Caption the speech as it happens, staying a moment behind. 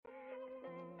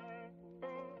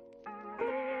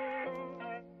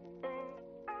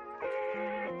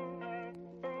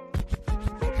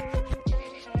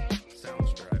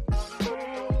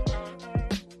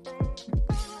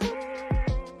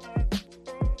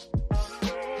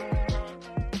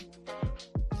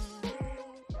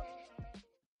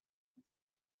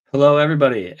Hello,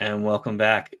 everybody, and welcome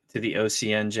back to the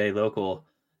OCNJ Local,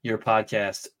 your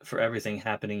podcast for everything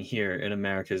happening here in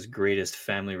America's greatest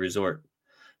family resort.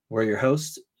 We're your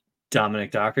hosts,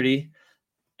 Dominic Doherty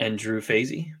and Drew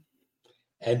Fazy.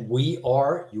 And we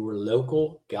are your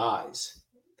local guys.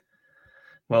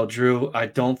 Well, Drew, I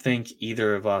don't think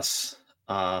either of us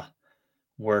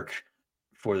work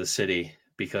for the city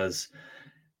because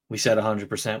we said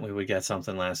 100% we would get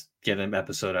an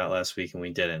episode out last week, and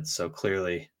we didn't. So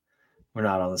clearly, we're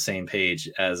not on the same page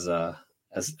as the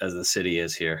city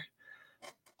is here.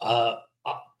 I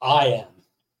am.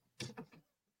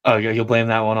 Oh, you'll blame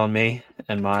that one on me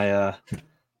and my.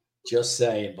 Just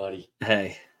saying, buddy.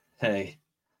 Hey.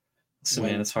 So,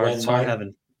 man, it's hard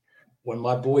having. When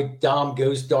my boy Dom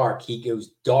goes dark, he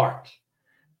goes dark.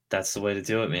 That's the way to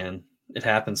do it, man. It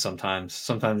happens sometimes.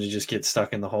 Sometimes you just get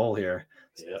stuck in the hole here.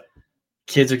 Yeah.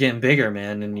 Kids are getting bigger,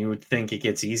 man, and you would think it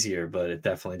gets easier, but it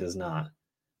definitely does not.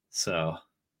 So,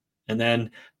 and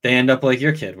then they end up like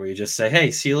your kid, where you just say,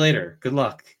 "Hey, see you later. Good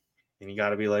luck." And you got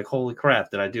to be like, "Holy crap,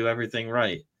 did I do everything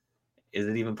right? Is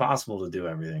it even possible to do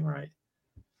everything right?"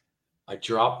 I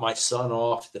dropped my son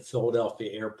off at the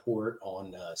Philadelphia airport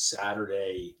on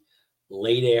Saturday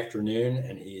late afternoon,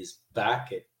 and he is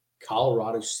back at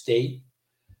Colorado State.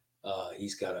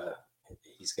 He's got a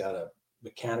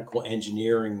mechanical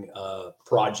engineering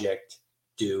project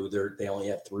due. They only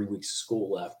have 3 weeks of school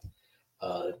left.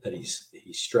 That he's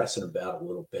stressing about a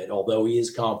little bit, although he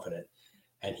is confident,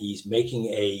 and he's making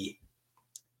a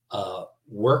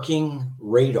working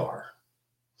radar.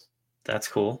 That's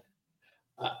cool.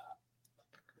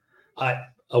 A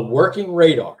working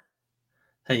radar.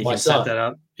 Hey, you can set that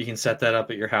up. You can set that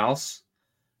up at your house,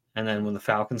 and then when the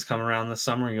Falcons come around this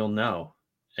summer, you'll know,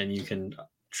 and you can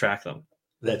track them.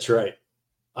 That's right.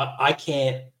 I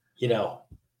can't.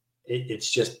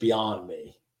 It's just beyond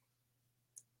me.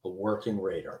 A working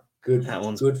radar. Good. That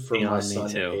one's good for my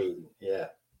son too. Aiden. Yeah.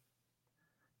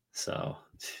 So,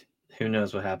 who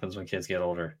knows what happens when kids get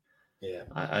older? Yeah.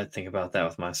 I think about that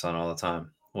with my son all the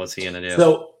time. What's he gonna do?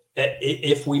 So,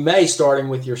 if we may, starting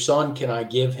with your son, can I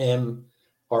give him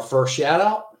our first shout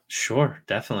out? Sure,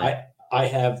 definitely. I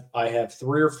have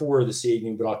 3 or 4 this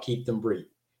evening, but I'll keep them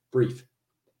brief.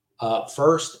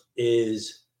 First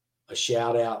is a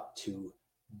shout out to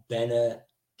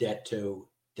Benedetto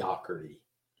Doherty,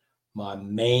 my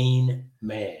main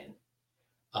man.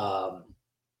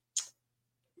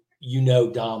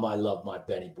 Dom, I love my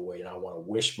Benny boy, and I want to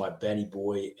wish my Benny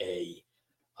boy a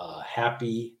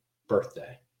happy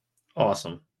birthday.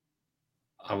 Awesome.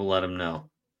 I will let him know.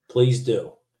 Please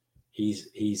do.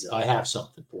 I have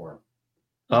something for him.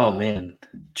 Oh, man.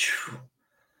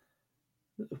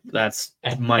 That's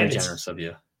mighty generous of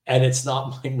you. And it's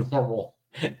not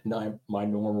my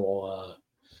normal,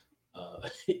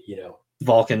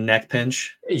 Vulcan neck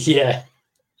pinch. Yeah.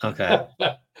 Okay.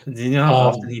 Do you know how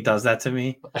often he does that to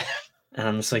me? And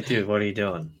I'm just like, dude, what are you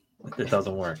doing? It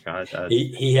doesn't work.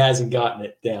 He hasn't gotten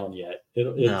it down yet.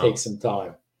 It'll take some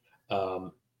time.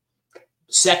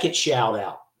 Second shout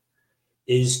out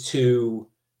is to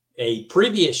a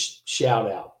previous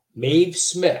shout out, Maeve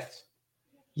Smith.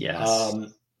 Yes.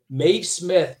 Maeve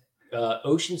Smith,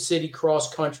 Ocean City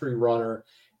cross country runner,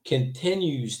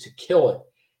 continues to kill it.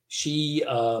 She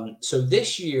so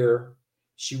this year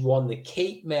she won the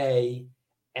Cape May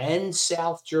and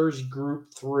South Jersey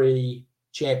Group 3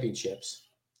 championships.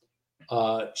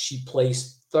 She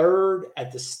placed 3rd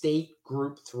at the state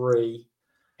Group 3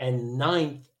 and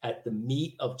 9th at the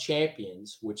Meet of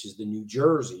Champions, which is the New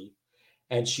Jersey.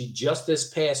 And she just this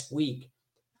past week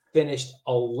finished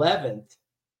 11th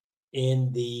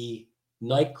in the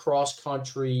night cross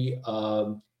country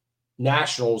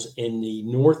nationals in the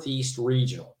Northeast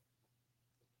Regional.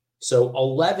 So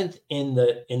 11th in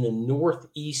the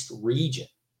Northeast region.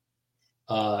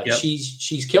 Yep.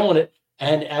 She's killing it,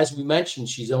 and as we mentioned,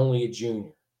 she's only a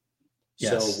junior.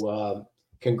 Yes. So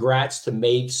congrats to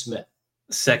Maeve Smith.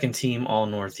 Second team all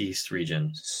Northeast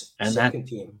region, and second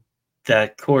team.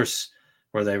 That course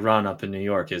where they run up in New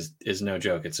York is no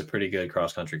joke. It's a pretty good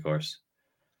cross country course.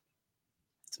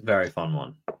 It's a very fun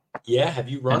one. Yeah, have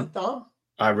you run it, Dom?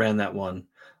 I ran that one.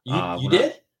 You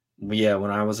did? Yeah, when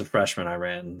I was a freshman, I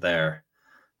ran there.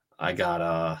 I think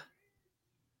I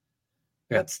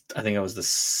was the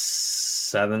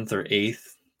 7th or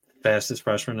 8th fastest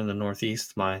freshman in the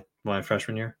Northeast my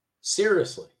freshman year.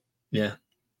 Seriously? Yeah.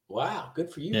 Wow,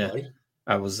 good for you, buddy.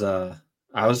 I was a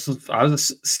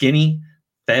skinny,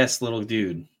 fast little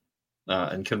dude,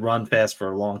 and could run fast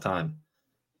for a long time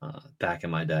back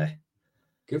in my day.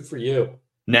 Good for you.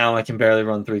 Now I can barely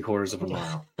run 3/4 of a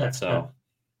mile. So,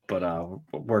 but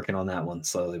working on that one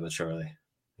slowly but surely.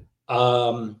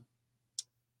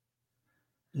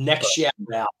 Next shout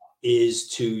out is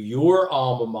to your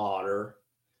alma mater,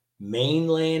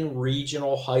 Mainland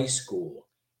Regional High School,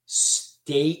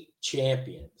 state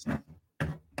champions.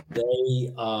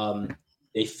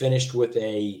 They finished with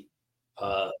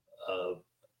uh, uh,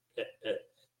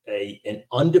 an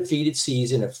undefeated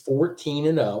season of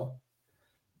 14-0.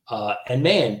 And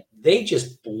man, they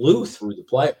just blew through the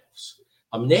playoffs.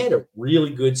 I mean, they had a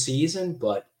really good season,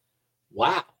 but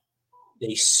wow,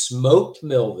 they smoked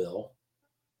Millville.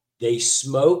 They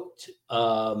smoked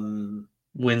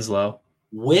Winslow.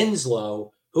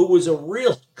 Who was a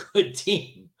real good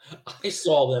team. I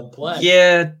saw them play.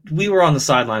 Yeah, we were on the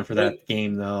sideline for that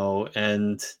game, though,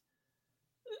 and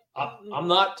I'm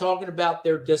not talking about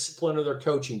their discipline or their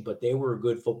coaching, but they were a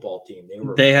good football team.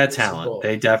 They had talent.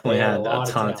 They definitely had a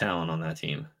ton of talent on that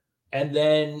team. And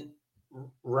then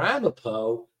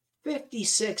Ramapo,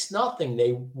 56-0.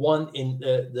 They won in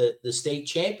the state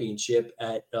championship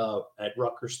at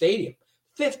Rutgers Stadium.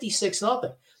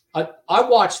 56-0. I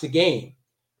watched the game.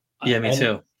 Yeah, me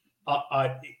too.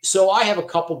 So I have a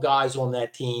couple guys on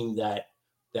that team that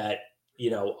I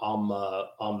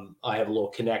have a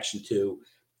little connection to.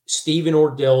 Stephen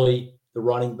Ordilli, the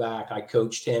running back, I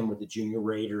coached him with the Junior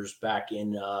Raiders back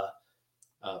in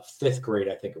fifth grade,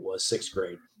 I think it was, sixth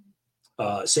grade.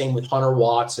 Same with Hunter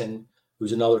Watson,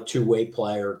 who's another two-way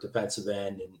player, defensive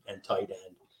end and tight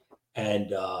end.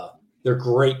 And they're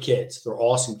great kids. They're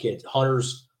awesome kids.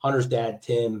 Hunter's dad,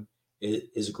 Tim,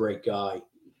 is a great guy.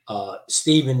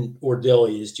 Stephen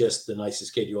Ordilli is just the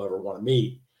nicest kid you'll ever want to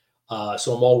meet.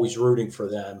 So I'm always rooting for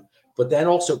them. But then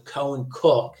also Cohen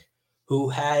Cook, who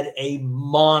had a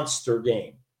monster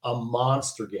game.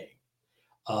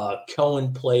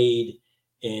 Cohen played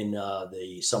in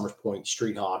the Summers Point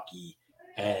street hockey.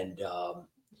 And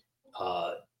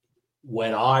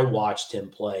when I watched him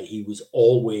play, he was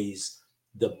always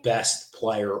the best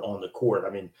player on the court. I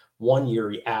mean, one year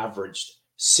he averaged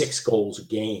 6 goals a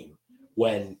game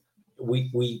when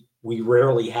we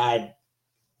rarely had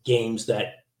games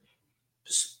that,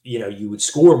 you would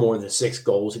score more than 6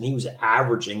 goals, and he was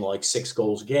averaging like 6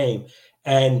 goals a game.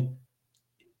 And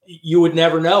you would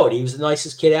never know it. He was the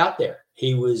nicest kid out there.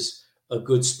 He was a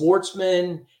good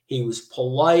sportsman. He was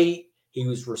polite. He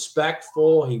was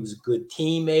respectful. He was a good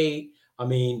teammate. I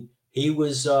mean, he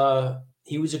was a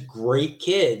great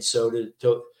kid. So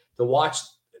to watch.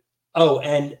 Oh,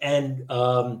 and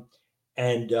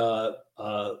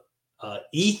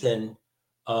Ethan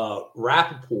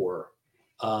Rappaport.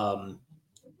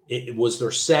 It was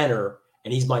their center,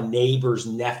 and he's my neighbor's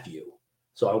nephew.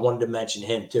 So I wanted to mention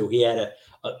him too. He had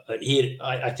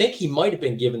I think he might have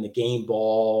been given the game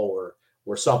ball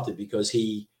or something, because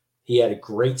he had a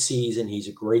great season. He's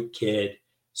a great kid.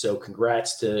 So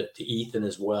congrats to Ethan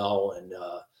as well. And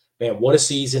man, what a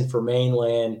season for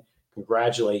Mainland.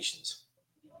 Congratulations.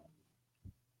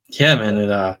 Yeah,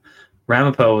 man.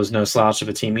 Ramapo was no slouch of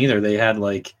a team either. They had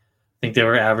I think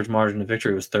their average margin of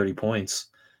victory was 30 points.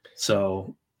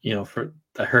 So,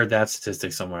 I heard that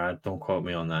statistic somewhere. Don't quote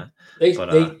me on that. They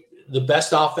the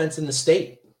best offense in the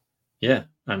state. Yeah,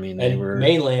 I mean,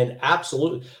 Mainland,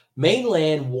 absolutely.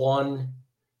 Mainland won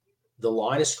the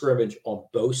line of scrimmage on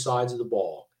both sides of the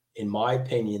ball. In my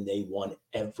opinion, they won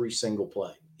every single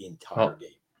play, the entire game.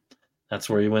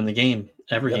 That's where you win the game.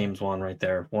 Every game's won right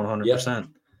there, 100%.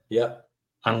 Yep.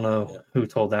 I don't know who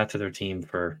told that to their team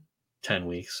for 10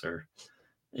 weeks or,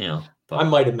 But I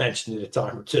might have mentioned it a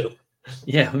time or two.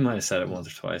 Yeah, we might have said it once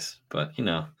or twice, but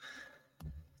No,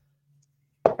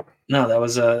 that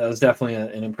was definitely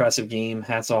an impressive game.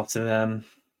 Hats off to them.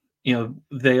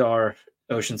 They are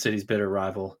Ocean City's bitter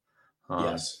rival.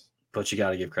 Yes, but you got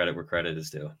to give credit where credit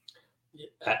is due.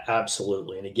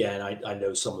 Absolutely. And again, I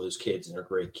know some of those kids, and they're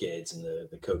great kids, and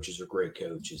the coaches are great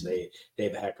coaches. They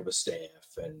have a heck of a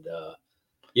staff, and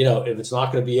if it's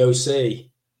not going to be OC,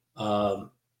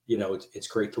 it's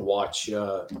great to watch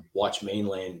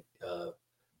Mainland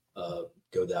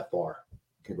go that far.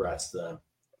 Congrats to them.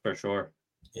 For sure.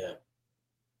 Yeah.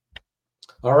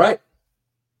 All right.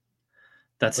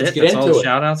 Let's it. That's all the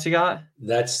shout outs you got?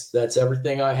 That's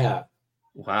everything I have.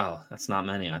 Wow. That's not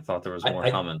many. I thought there was more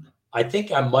coming. I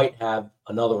think I might have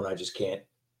another one. I just can't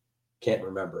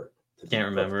remember it. Can't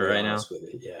remember it right now?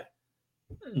 Yeah.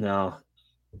 No.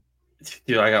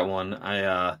 Dude, I got one.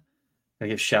 I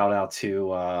give shout out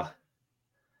to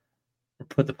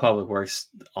put the public works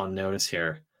on notice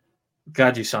here. Got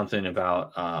to do something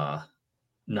about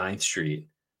 9th Street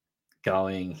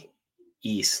going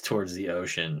east towards the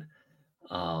ocean.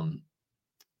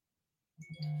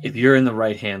 If you're in the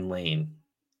right-hand lane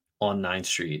on 9th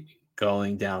Street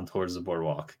going down towards the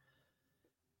boardwalk,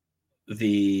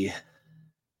 the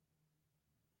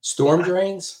storm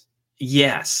drains?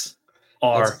 yes,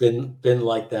 It's are been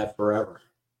like that forever.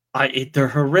 they're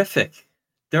horrific.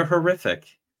 They're horrific.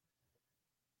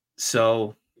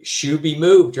 So, Should be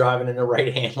moved driving in the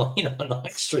right-hand lane on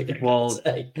 9th Street, I gotta well,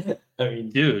 say. I mean,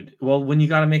 dude, well, when you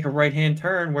got to make a right-hand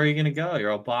turn, where are you going to go?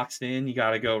 You're all boxed in. You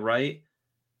got to go right.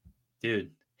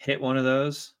 Dude, hit one of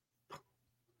those.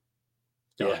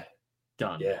 Done. yeah,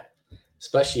 Done. yeah.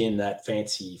 Especially in that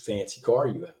fancy car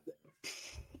you have.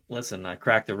 Listen, I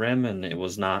cracked the rim and it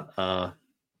was not, I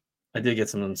did get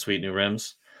some sweet new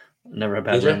rims. Never have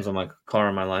had Did you? rims on my car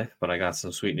in my life, but I got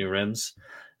some sweet new rims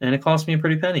and it cost me a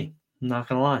pretty penny. I'm not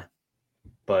going to lie.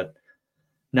 But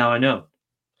now I know.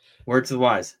 Word to the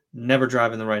wise, never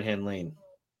drive in the right-hand lane.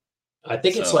 I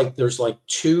think it's So, like there's like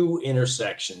 2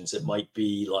 intersections. It might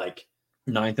be like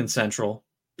 9th and Central.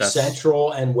 That's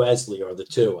Central and Wesley are the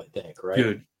 2, I think, right?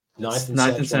 dude. 9th and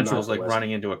 9th and Central, Central 9th is and like Wesley.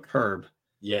 running into a curb.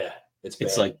 Yeah, it's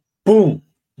It's bad. like boom.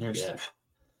 Yeah.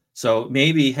 So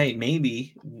maybe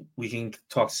we can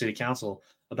talk to city council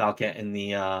about getting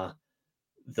the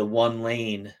one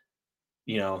lane,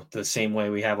 the same way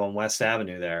we have on West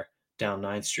Avenue there down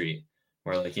 9th Street,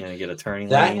 where like you get a turning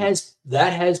That lane.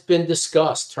 has been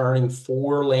discussed, turning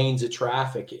 4 lanes of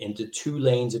traffic into 2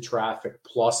 lanes of traffic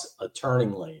plus a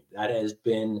turning lane. That has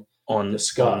been on 9th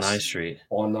discussed Street.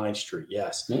 on 9th Street.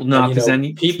 Yes. Well, And no, because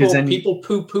then people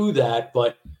poo-poo that,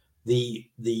 but the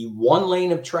 1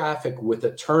 lane of traffic with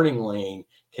a turning lane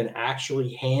can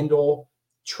actually handle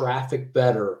traffic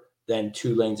better than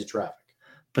 2 lanes of traffic.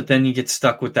 But then you get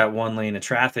stuck with that 1 lane of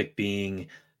traffic being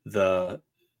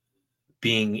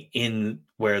in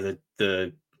where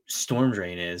the storm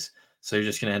drain is. So you're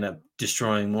just going to end up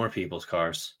destroying more people's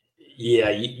cars. Yeah,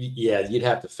 you'd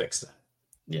have to fix that.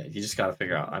 Yeah, you just got to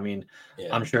figure out. I mean,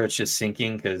 Yeah. I'm sure it's just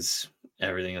sinking because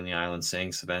everything on the island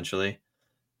sinks eventually.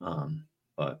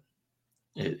 But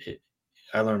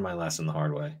I learned my lesson the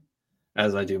hard way,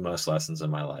 as I do most lessons in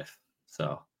my life.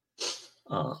 So,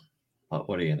 what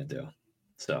are you going to do?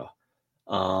 So,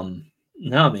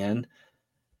 no, man.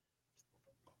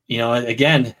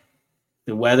 Again,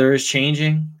 the weather is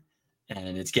changing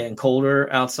and it's getting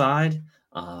colder outside.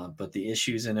 But the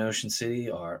issues in Ocean City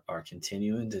are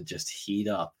continuing to just heat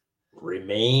up.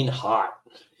 Remain hot.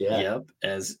 Yeah. Yep.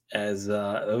 As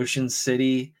Ocean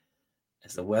City,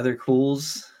 as the weather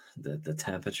cools, the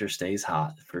temperature stays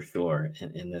hot for sure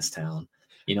in this town.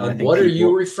 I And think what are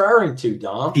you referring to,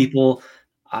 Dom? people,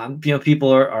 people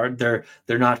are they're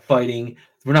not fighting.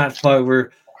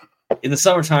 We're in the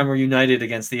summertime. We're united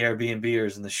against the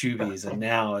Airbnbers and the Shoebies, and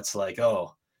now it's like,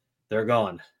 oh, they're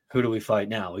gone. Who do we fight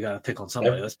now? We got to pick on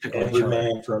somebody. Let's pick on each Every other.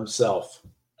 man for himself.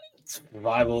 It's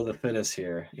survival of the fittest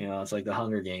here. It's like the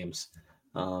Hunger Games.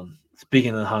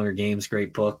 Speaking of the Hunger Games,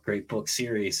 great book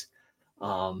series.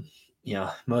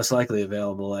 Most likely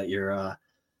available at your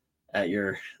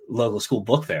local school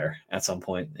book fair at some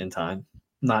point in time.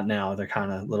 Not now; they're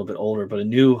kind of a little bit older, but a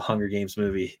new Hunger Games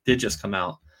movie did just come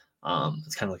out.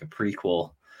 It's kind of like a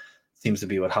prequel. Seems to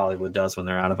be what Hollywood does when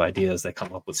they're out of ideas. They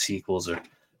come up with sequels, or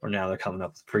now they're coming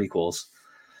up with prequels.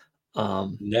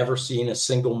 Never seen a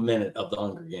single minute of the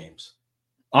Hunger Games.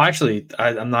 Actually,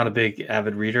 I'm not a big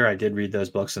avid reader. I did read those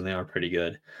books, and they are pretty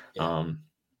good. Yeah.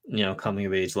 Coming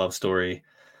of age love story,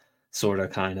 sort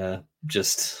of, kind of,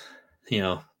 just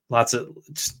lots of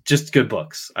just good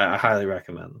books. I highly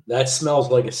recommend them. That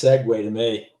smells like a segue to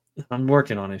me. I'm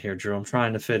working on it here, Drew. I'm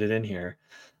trying to fit it in here,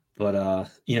 but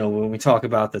when we talk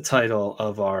about the title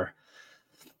of our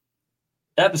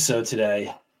episode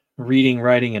today, reading,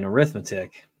 writing, and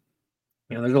arithmetic,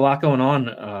 there's a lot going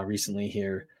on recently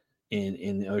here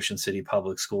in the Ocean City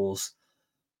public schools.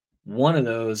 One of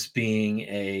those being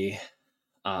a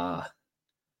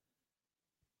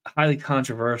highly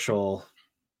controversial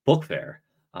book fair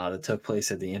that took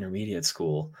place at the intermediate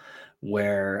school,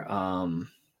 where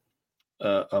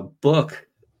a book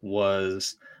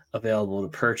was available to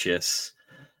purchase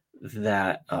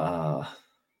that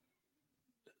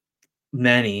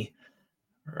many,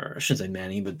 or I shouldn't say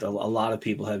many, but a lot of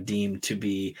people have deemed to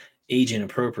be age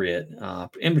inappropriate,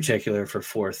 in particular for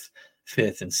 4th,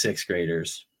 5th, and 6th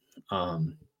graders.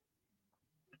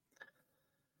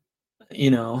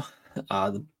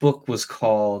 The book was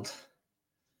called,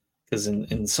 because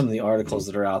in some of the articles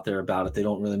that are out there about it, they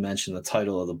don't really mention the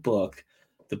title of the book.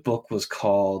 The book was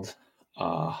called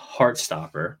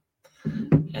Heartstopper,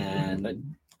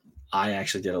 and I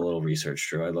actually did a little research,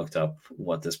 Drew. I looked up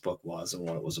what this book was and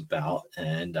what it was about,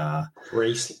 and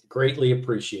greatly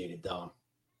appreciated, Dom.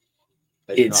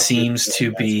 It seems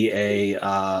to be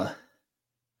a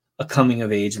coming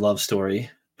of age love story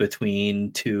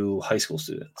between 2 high school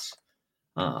students,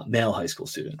 male high school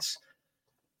students.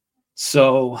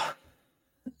 So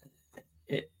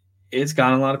it's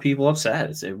gotten a lot of people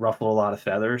upset. It ruffled a lot of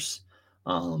feathers.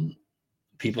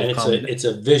 People And have come. it's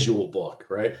a visual book,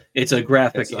 right? It's a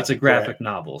graphic. It's It's not a graphic. graphic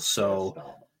novel.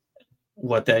 So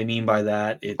what they mean by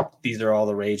that, these are all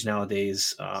the rage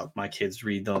nowadays. My kids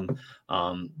read them.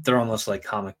 They're almost like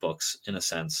comic books in a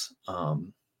sense,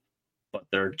 but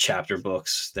they're chapter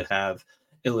books that have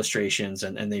illustrations,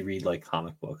 and they read like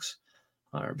comic books,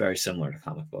 are very similar to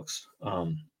comic books.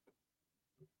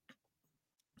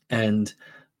 And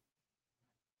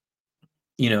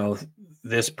you know,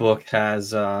 this book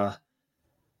has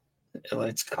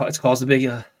it's caused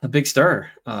a big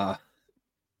stir.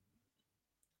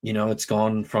 It's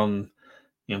gone from,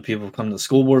 people have come to the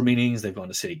school board meetings, they've gone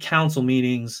to city council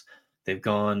meetings, they've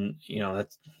gone,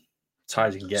 that's as high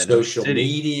as you can get in Ocean Social City.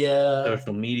 media.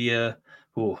 Social media.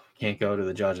 Ooh, can't go to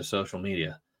the judge of social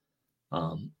media.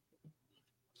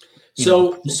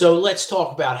 So let's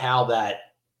talk about how that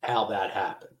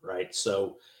happened, right?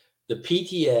 So the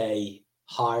PTA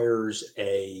hires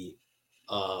a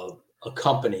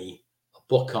company, a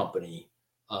book company,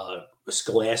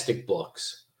 Scholastic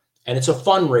Books, and it's a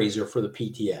fundraiser for the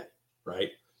PTA, right?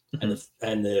 And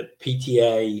the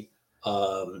PTA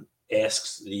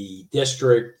asks the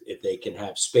district if they can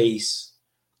have space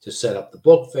to set up the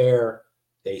book fair.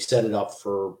 They set it up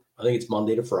for, I think it's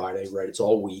Monday to Friday, right? It's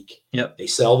all week. Yep. They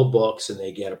sell the books and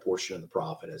they get a portion of the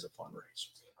profit as a fundraiser.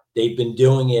 They've been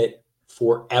doing it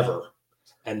forever,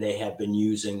 and they have been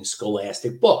using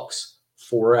Scholastic Books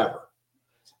forever.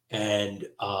 And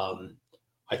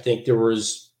I think there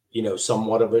was,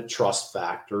 somewhat of a trust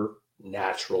factor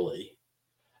naturally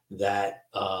that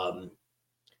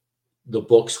the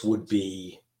books would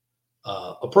be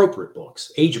appropriate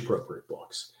books, age appropriate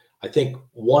books. I think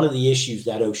one of the issues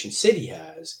that Ocean City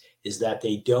has is that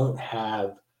they don't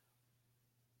have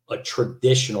a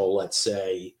traditional, let's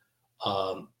say,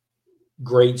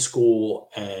 grade school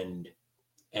and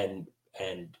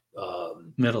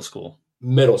middle school.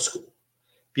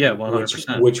 Yeah,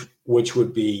 100%. Which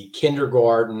would be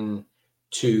kindergarten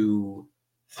to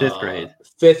fifth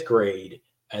grade,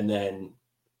 and then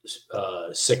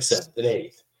 6th, 7th, and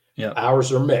 8th. Yeah,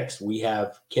 ours are mixed. We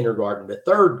have kindergarten to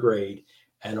 3rd grade,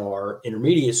 and our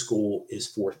intermediate school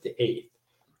is 4th to 8th.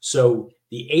 So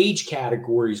the age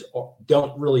categories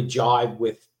don't really jive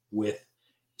with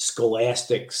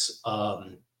Scholastic's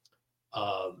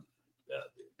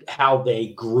how they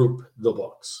group the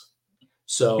books.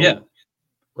 So yeah,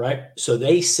 right. So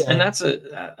they said, and that's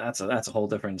a whole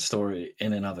different story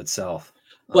in and of itself.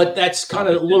 But that's kind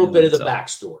of a little bit of the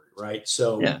backstory, right?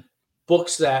 So yeah.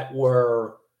 Books that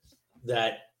were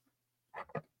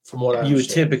from what I you understand, would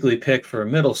typically pick for a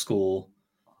middle school,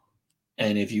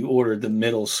 and if you ordered the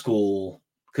middle school,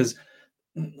 because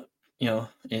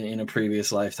in a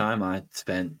previous lifetime I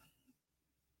spent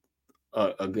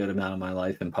a good amount of my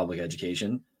life in public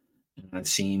education, and I've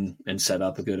seen and set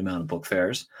up a good amount of book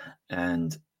fairs.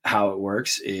 And how it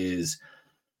works is,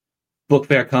 book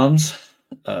fair comes,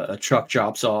 a truck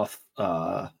drops off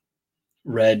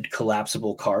red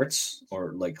collapsible carts,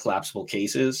 or like collapsible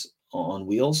cases on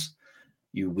wheels.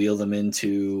 You wheel them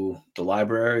into the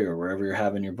library or wherever you're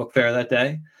having your book fair that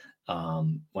day.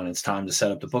 When it's time to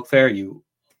set up the book fair, you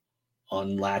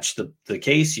unlatch the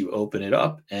case, you open it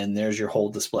up, and there's your whole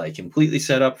display completely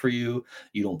set up for you.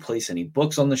 You don't place any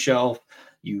books on the shelf.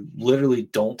 You literally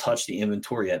don't touch the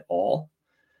inventory at all.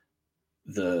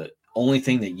 The only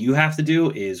thing that you have to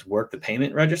do is work the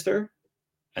payment register,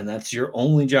 and that's your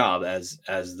only job as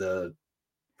the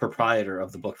proprietor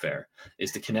of the book fair,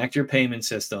 is to connect your payment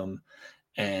system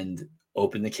and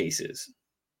open the cases.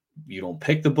 You don't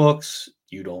pick the books,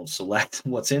 you don't select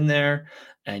what's in there,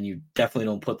 and you definitely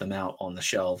don't put them out on the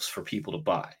shelves for people to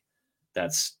buy.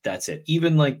 That's it.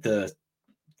 Even like the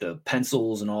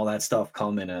pencils and all that stuff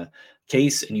come in a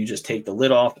case, and you just take the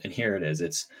lid off, and here it is.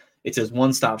 It's as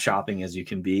one-stop shopping as you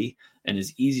can be, and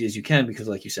as easy as you can, because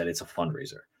like you said, it's a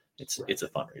fundraiser. It's a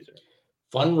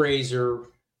fundraiser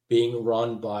being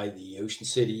run by the Ocean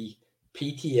City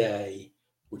PTA,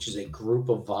 which is a group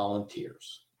of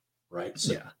volunteers, right?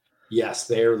 So yeah. Yes,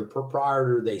 they're the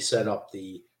proprietor. They set up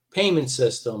the payment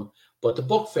system, but the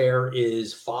book fair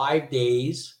is 5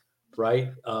 days,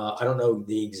 right? I don't know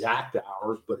the exact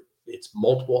hours, but it's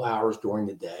multiple hours during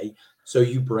the day. So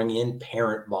you bring in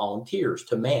parent volunteers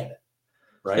to man it,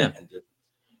 right? Yeah.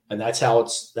 And that's how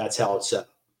it's set up.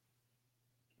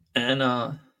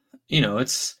 And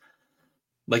it's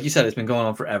like you said, it's been going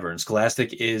on forever, and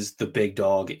Scholastic is the big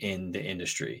dog in the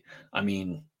industry. I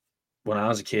mean, when I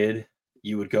was a kid,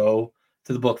 you would go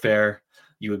to the book fair,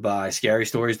 you would buy Scary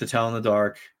Stories to Tell in the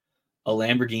Dark, a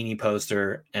Lamborghini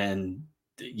poster, and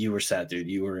you were set, dude.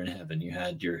 You were in heaven. You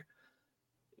had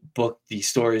book, these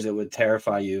stories that would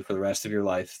terrify you for the rest of your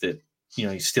life that,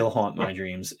 you still haunt my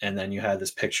dreams. And then you had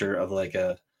this picture of like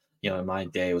in my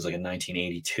day, it was like a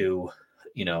 1982,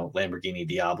 Lamborghini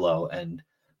Diablo. And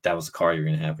that was the car you're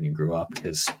going to have when you grew up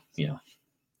because,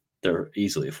 they're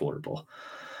easily affordable.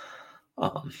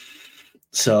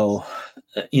 So,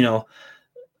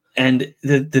 and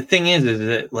the thing is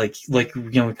that like, we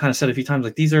kind of said a few times,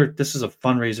 like this is a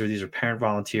fundraiser. These are parent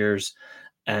volunteers,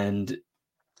 and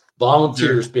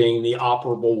volunteers being the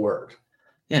operable word.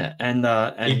 Yeah. And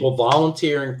people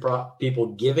volunteering, people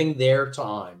giving their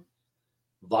time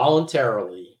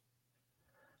voluntarily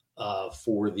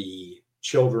for the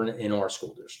children in our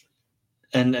school district.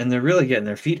 And they're really getting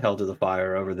their feet held to the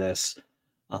fire over this.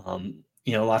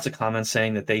 Lots of comments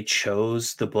saying that they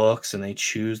chose the books and they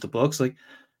choose the books. Like,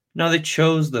 no, they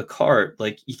chose the cart.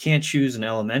 Like, you can't choose an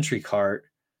elementary cart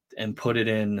and put it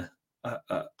in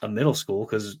a middle school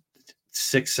because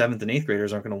 6th, 7th, and 8th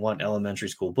graders aren't going to want elementary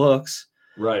school books.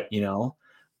 Right. In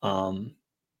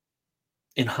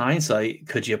hindsight,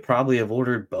 could you probably have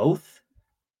ordered both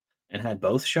and had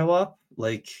both show up?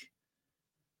 Like,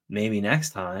 maybe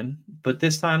next time, but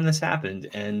this time this happened.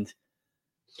 And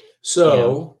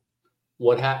so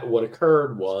what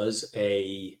occurred was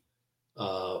a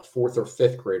 4th or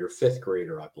 5th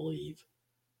grader, I believe,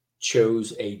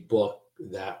 chose a book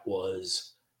that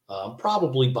was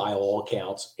probably by all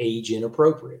accounts age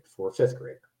inappropriate for a 5th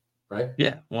grader, right?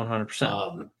 Yeah,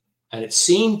 100%. And it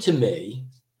seemed to me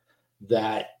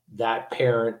that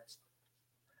parent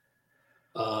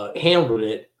handled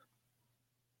it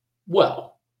well.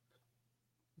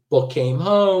 Book came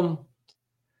home,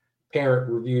 parent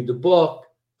reviewed the book,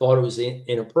 thought it was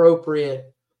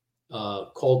inappropriate,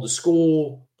 called the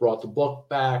school, brought the book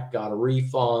back, got a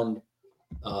refund.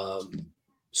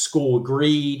 School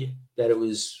agreed that it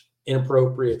was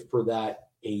inappropriate for that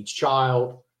age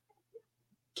child.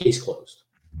 Case closed.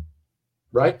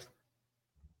 Right?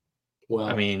 Well,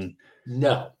 I mean,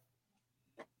 no.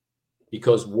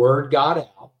 Because word got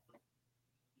out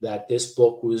that this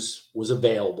book was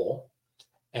available.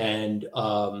 And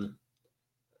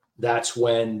that's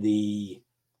when the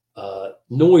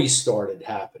noise started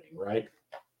happening, right?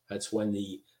 That's when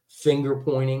the finger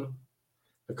pointing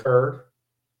occurred,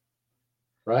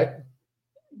 right?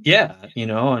 Yeah,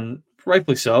 and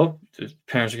rightfully so.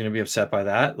 Parents are going to be upset by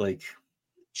that. Like,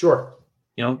 sure.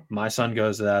 My son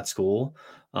goes to that school.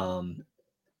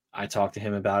 I talked to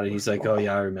him about it. He's like, oh,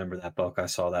 yeah, I remember that book. I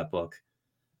saw that book.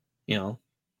 Didn't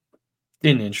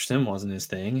interest him, wasn't his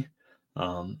thing.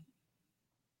 And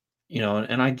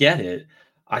I get it.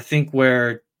 I think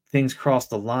where things cross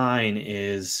the line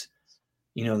is,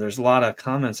 there's a lot of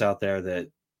comments out there that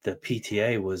the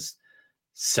PTA was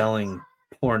selling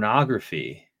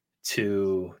pornography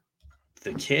to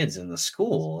the kids in the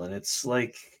school. And it's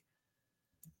like,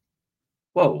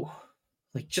 whoa,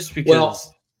 like just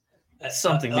because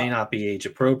something may not be age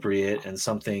appropriate and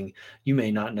something you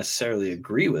may not necessarily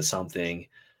agree with something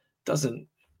doesn't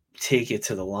take it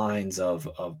to the lines of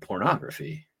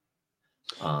pornography.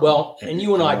 And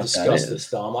you and I discussed this,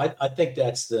 Dom. I think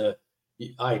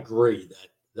I agree that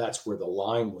that's where the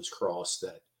line was crossed,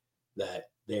 that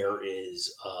there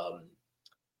is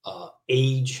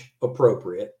age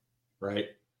appropriate, right?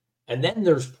 And then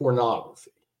there's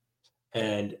pornography.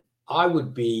 And I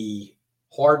would be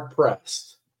hard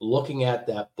pressed looking at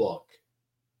that book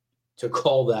to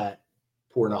call that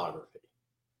pornography,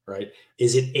 right?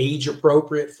 Is it age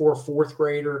appropriate for a 4th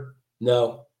grader?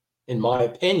 No. In my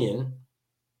opinion,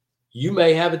 you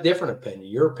may have a different opinion.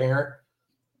 You're a parent.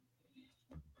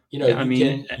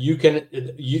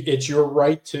 It's your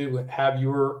right to have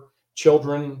your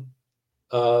children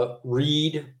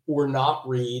read or not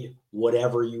read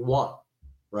whatever you want,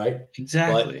 right?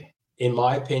 Exactly. But in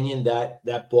my opinion,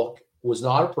 that book was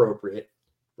not appropriate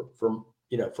for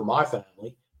my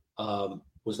family.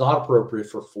 Was not appropriate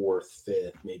for 4th,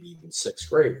 5th, maybe even 6th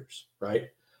graders,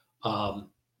 right?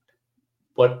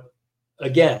 But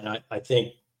again, I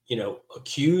think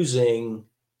accusing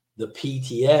the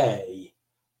PTA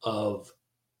of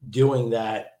doing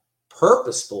that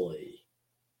purposefully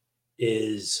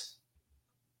is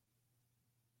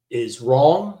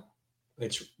wrong.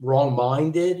 It's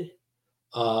wrong-minded.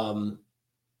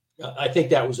 I think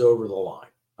that was over the line.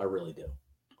 I really do.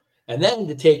 And then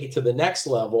to take it to the next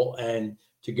level and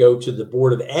to go to the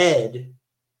Board of Ed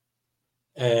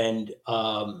and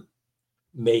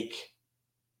make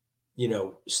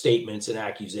statements and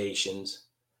accusations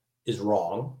is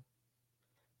wrong.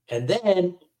 And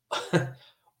then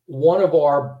one of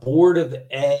our Board of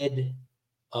Ed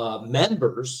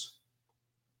members,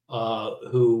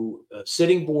 who a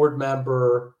sitting board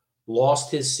member,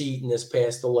 lost his seat in this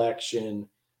past election,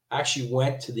 actually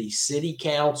went to the city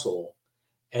council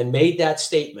and made that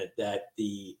statement that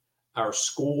our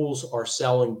schools are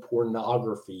selling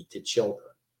pornography to children.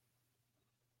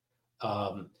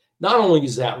 Not only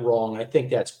is that wrong, I think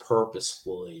that's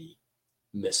purposefully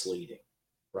misleading,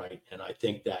 right? And I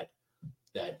think that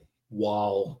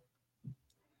while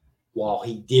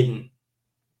he didn't,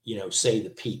 say the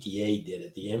PTA did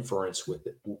it, the inference with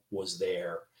it was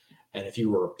there. And if you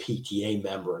were a PTA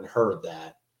member and heard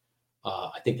that,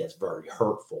 I think that's very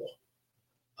hurtful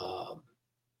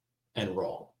and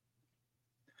wrong.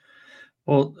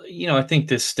 Well, I think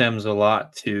this stems a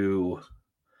lot to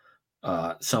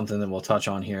something that we'll touch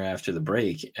on here after the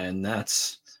break, and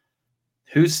that's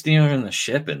who's steering the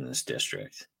ship in this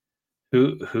district.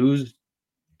 Who's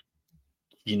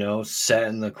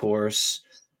setting the course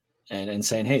and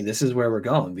saying, hey, this is where we're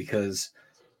going, because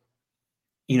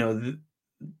the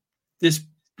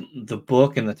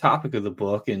book and the topic of the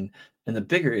book and the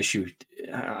bigger issue,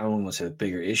 I don't want to say the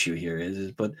bigger issue here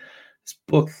but this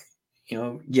book,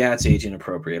 it's age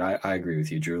inappropriate. I agree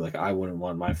with you, Drew. Like, I wouldn't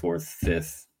want my 4th,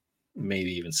 5th,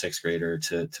 maybe even 6th grader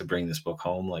to bring this book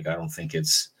home. Like, I don't think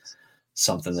it's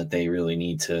something that they really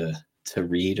need to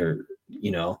read, or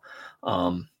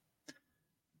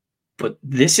but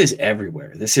this is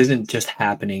everywhere. This isn't just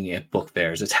happening at book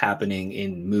fairs. It's happening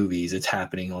in movies. It's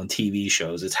happening on TV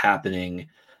shows. It's happening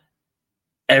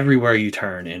everywhere you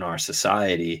turn in our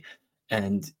society.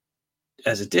 And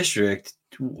as a district,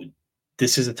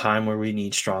 this is a time where we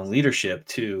need strong leadership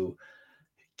to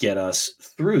get us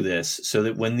through this, so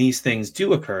that when these things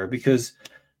do occur, because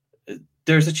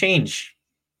there's a change,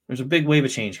 there's a big wave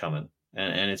of change coming,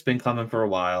 and it's been coming for a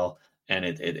while, and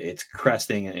it's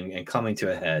cresting and coming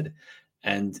to a head.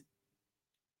 And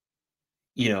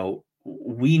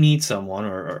we need someone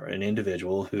or an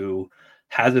individual who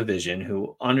has a vision,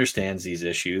 who understands these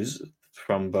issues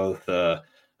from both a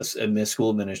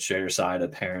school administrator side, a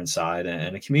parent side,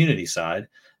 and a community side.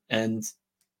 And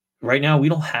right now we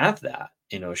don't have that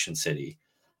in Ocean City.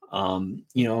 And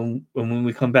when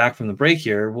we come back from the break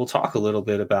here, we'll talk a little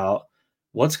bit about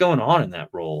what's going on in that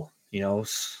role.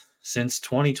 Since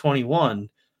 2021,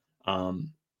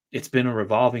 it's been a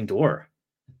revolving door,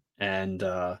 and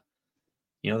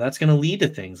that's going to lead to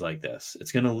things like this.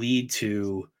 It's going to lead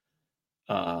to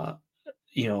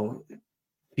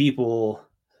people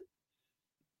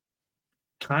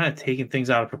kind of taking things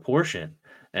out of proportion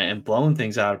and blowing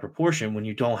things out of proportion when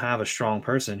you don't have a strong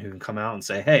person who can come out and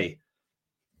say, hey,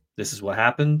 this is what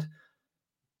happened.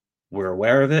 We're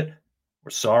aware of it. We're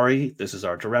sorry. This is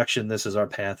our direction. This is our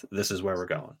path. This is where we're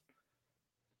going.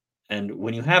 And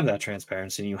when you have that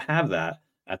transparency and you have that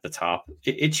at the top,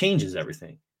 it changes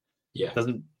everything. Yeah. It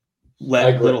doesn't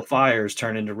let little fires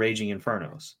turn into raging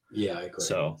infernos. Yeah, I agree.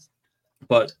 So,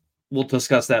 but we'll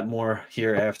discuss that more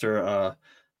here after a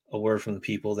word from the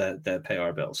people that pay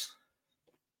our bills.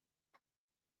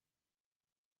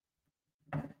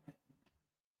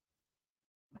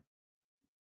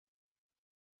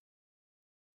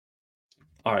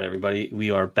 All right, everybody, we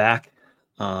are back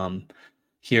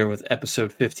here with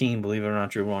episode 15. Believe it or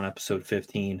not, Drew, we're on episode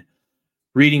 15,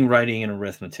 reading, writing, and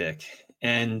arithmetic.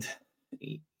 And,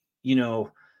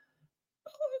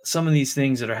 some of these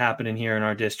things that are happening here in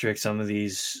our district, some of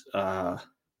these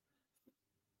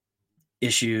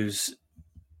issues,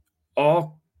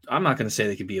 I'm not going to say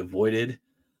they could be avoided,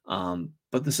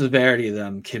 but the severity of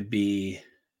them could be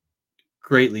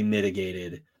greatly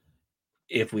mitigated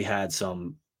if we had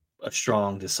a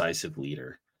strong, decisive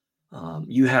leader.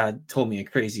 You had told me a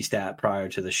crazy stat prior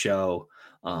to the show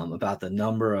about the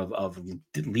number of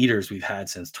leaders we've had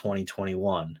since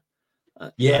 2021.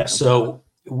 So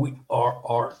we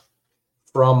are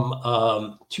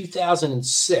from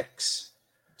 2006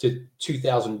 to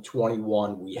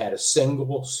 2021. We had a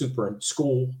single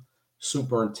school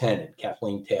superintendent,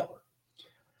 Kathleen Taylor.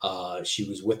 She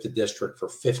was with the district for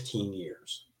 15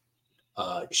 years.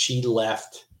 She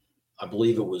left, I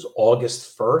believe it was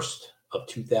August 1st of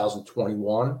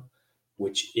 2021,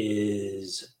 which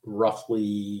is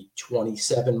roughly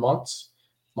 27 months.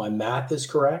 My math is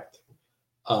correct.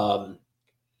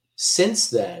 Since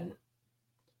then,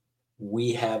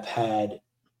 we have had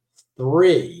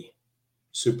three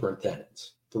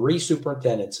superintendents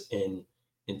in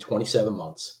 27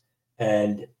 months.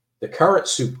 And the current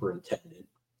superintendent,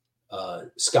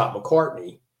 Scott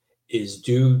McCartney, is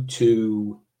due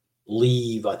to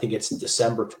leave, I think it's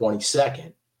December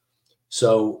 22nd.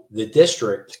 So the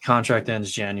district contract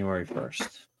ends January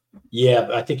 1st. Yeah,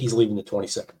 I think he's leaving the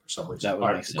 22nd for some reason. That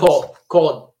would make sense.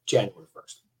 Call it January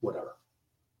 1st, whatever.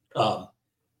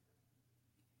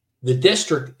 The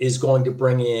district is going to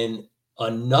bring in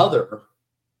another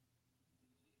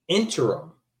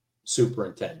interim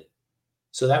superintendent.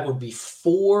 So that would be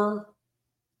four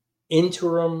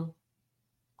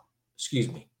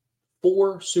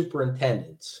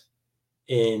superintendents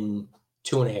in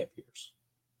 2.5 years.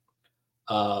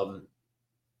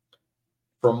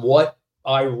 From what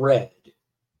I read,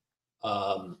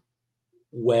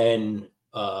 when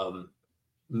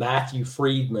Matthew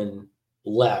Friedman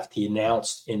left, he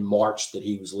announced in March that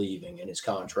he was leaving, and his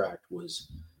contract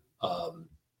was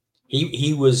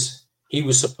he was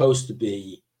supposed to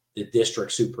be the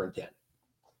district superintendent.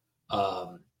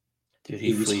 Dude,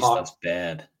 he fleeced us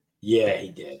bad. Yeah, bad. he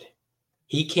did.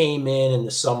 He came in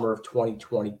the summer of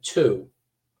 2022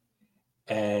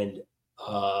 and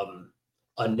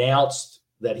announced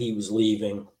that he was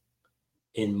leaving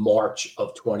in March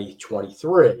of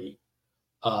 2023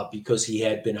 because he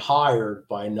had been hired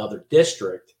by another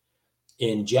district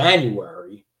in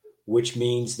January, which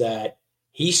means that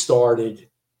he started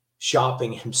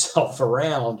shopping himself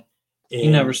around. He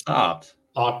never stopped.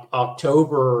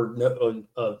 October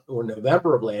or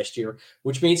November of last year,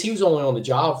 which means he was only on the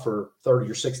job for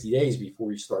 30 or 60 days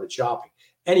before he started shopping.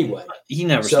 Anyway, he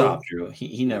never stopped, Drew.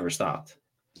 He never stopped.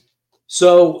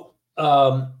 So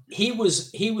he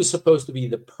was supposed to be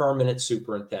the permanent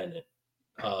superintendent.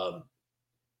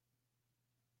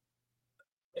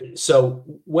 So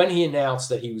when he announced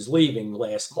that he was leaving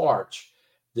last March,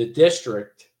 the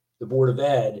district, the Board of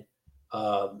Ed,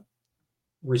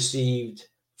 received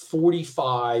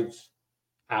 45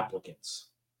 applicants.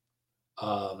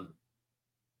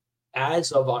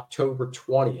 As of October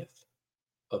 20th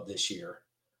of this year,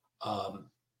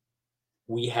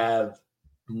 we have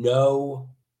no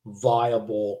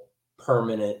viable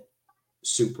permanent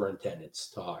superintendents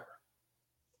to hire.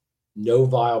 No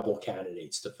viable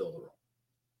candidates to fill the role.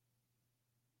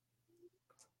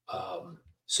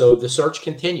 So the search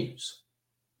continues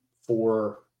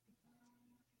for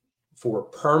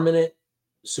permanent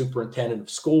superintendent of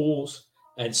schools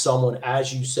and someone,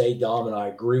 as you say, Dom, and I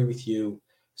agree with you,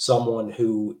 someone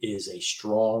who is a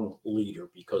strong leader,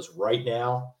 because right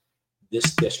now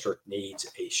this district needs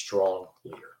a strong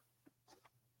leader.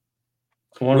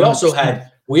 100%.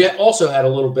 We also had a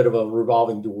little bit of a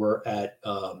revolving door at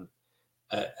the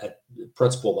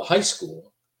principal of the high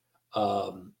school.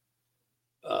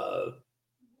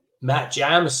 Matt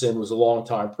Jamison was a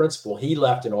longtime principal. He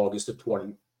left in August of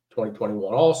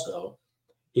 2021 also.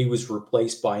 He was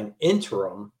replaced by an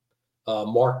interim,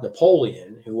 Mark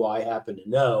Napoleon, who I happen to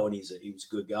know, and he was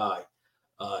a good guy.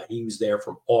 He was there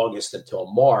from August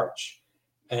until March.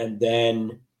 And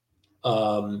then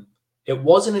it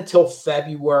wasn't until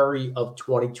February of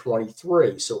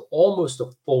 2023, so almost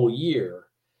a full year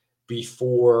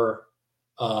before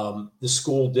the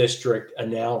school district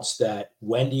announced that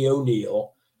Wendy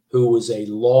O'Neill, who was a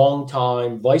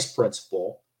longtime vice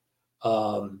principal,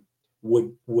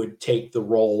 would take the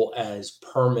role as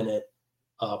permanent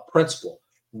principal.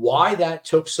 Why that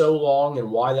took so long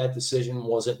and why that decision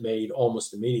wasn't made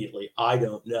almost immediately, I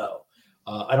don't know.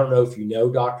 I don't know if you know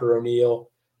Dr. O'Neill.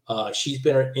 She's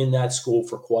been in that school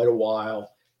for quite a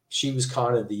while. She was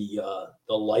kind of the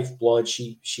lifeblood.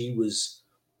 She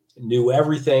knew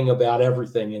everything about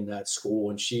everything in that school,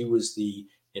 and she was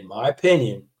in my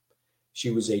opinion, she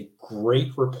was a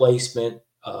great replacement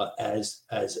as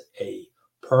a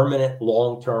permanent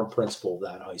long-term principal of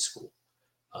that high school.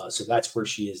 So that's where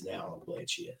she is now. I'm glad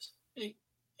she is.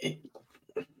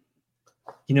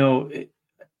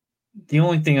 The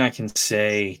only thing I can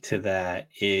say to that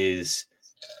is,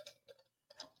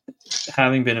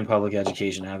 having been in public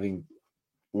education, having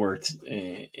worked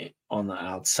on the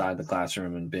outside the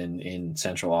classroom and been in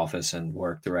central office and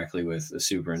worked directly with the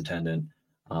superintendent,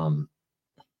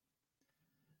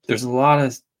 there's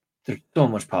so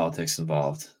much politics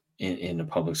involved in a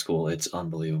public school. It's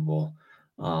unbelievable.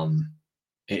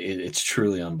 It's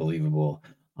truly unbelievable.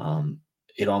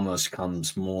 It almost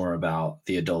comes more about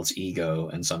the adult's ego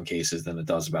in some cases than it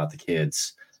does about the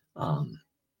kids.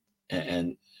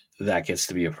 And that gets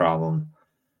to be a problem.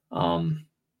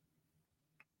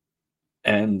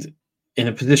 And in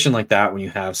a position like that, when you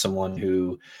have someone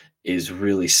who is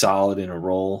really solid in a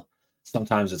role,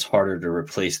 sometimes it's harder to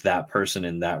replace that person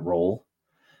in that role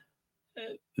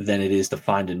than it is to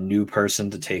find a new person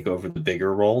to take over the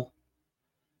bigger role.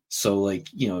 So,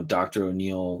 Dr.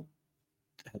 O'Neill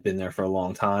had been there for a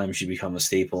long time. She become a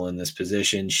staple in this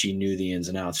position. She knew the ins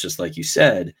and outs, just like you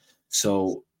said.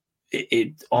 So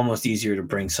it's almost easier to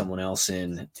bring someone else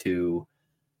in to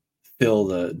fill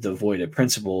the void at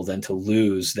principal than to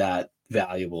lose that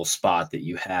valuable spot that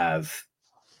you have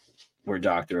where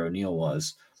Dr. O'Neill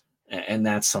was. And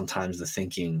that's sometimes the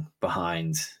thinking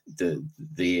behind the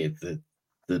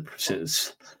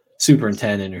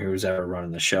superintendent or who's ever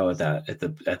running the show at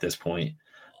this point.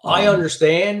 I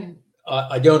understand.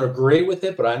 I don't agree with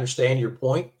it, but I understand your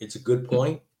point. It's a good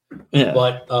point. Yeah.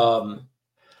 But uh,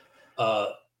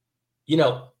 a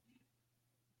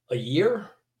year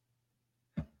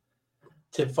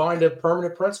to find a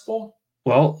permanent principal.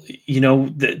 Well,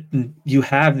 that you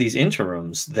have these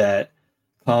interims that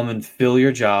come and fill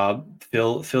your job,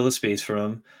 fill the space for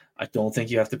them. I don't think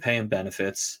you have to pay them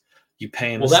benefits. You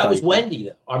pay them a Well, that was stipend. Wendy,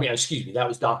 though. I mean, excuse me, that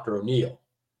was Dr. O'Neill.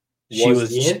 Was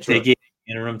the They interim? gave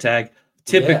an interim tag. Yeah,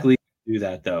 Typically, do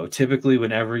that though. Typically,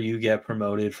 whenever you get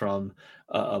promoted from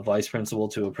a vice principal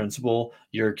to a principal,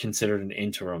 you're considered an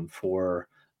interim for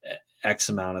X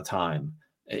amount of time.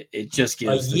 It just a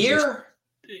gives the year?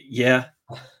 yeah,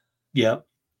 yep,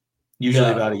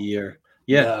 usually about a No, year.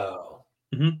 Yeah, no.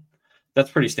 hmm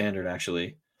that's pretty standard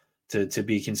actually. To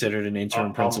be considered an interim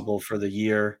I'm principal for the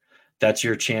year, that's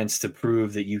your chance to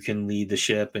prove that you can lead the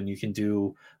ship and you can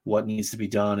do what needs to be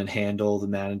done and handle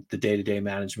the day-to-day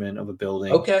management of a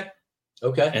building. okay.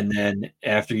 Okay. And then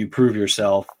after you prove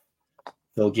yourself,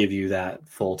 they'll give you that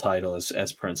full title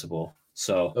as principal.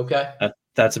 So Okay.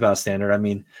 that's about standard. I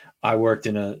mean, I worked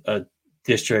in a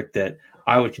district that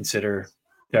I would consider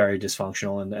very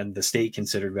dysfunctional, and the state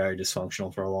considered very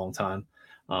dysfunctional for a long time.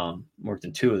 Worked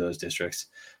in two of those districts,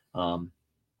 and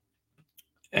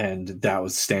that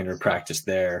was standard practice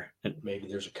there. And, Maybe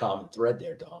there's a common thread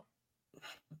there, Dom.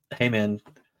 hey, man,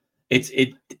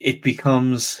 it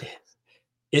becomes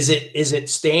Is it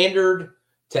standard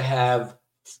to have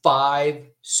 5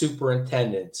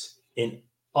 superintendents in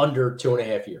under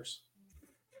 2.5 years?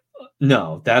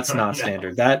 no, that's not No.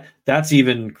 standard. That's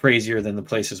even crazier than the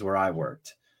places where I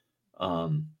worked.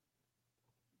 Um,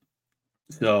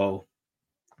 so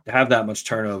to have that much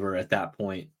turnover at that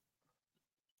point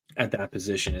at that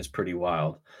position is pretty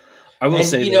wild. I will And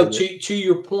say though that to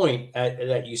your point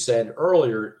that you said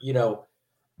earlier,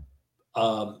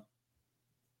 um,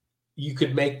 you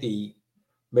could make the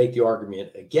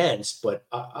argument against, but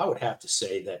I would have to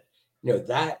say that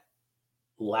that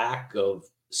lack of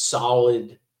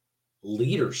solid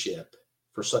leadership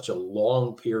for such a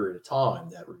long period of time,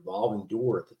 that revolving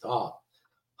door at the top,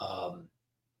 um,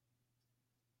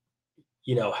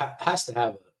 has to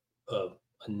have a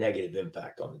negative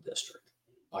impact on the district,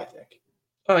 I think.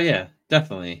 oh yeah,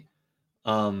 definitely.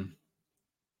 Um,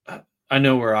 I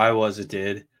know where I was, it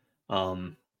did.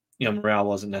 Um, morale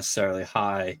wasn't necessarily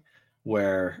high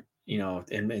where,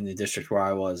 in the district where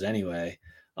I was anyway.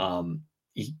 When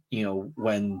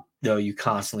though you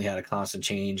constantly had a constant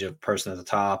change of person at the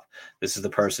top, this is the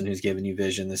person who's giving you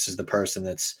vision. This is the person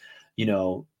that's, you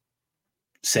know,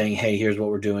 saying, hey, here's what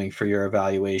we're doing for your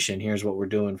evaluation. Here's what we're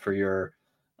doing for your,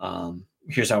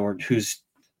 here's who's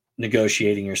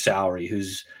negotiating your salary,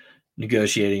 who's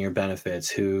negotiating your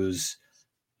benefits, who's,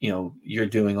 you're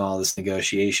doing all this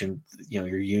negotiation,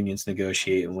 your union's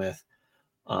negotiating with,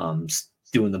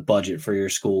 doing the budget for your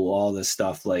school, all this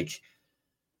stuff. And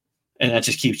that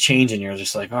just keeps changing. You're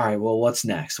just like, all right, well, what's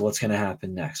next? What's going to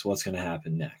happen next? What's going to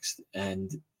happen next?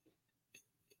 And,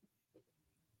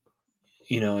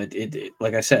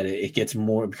 like I said, it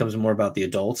becomes more about the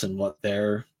adults and what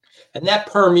they're, And that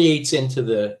permeates into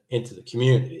the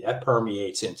community. That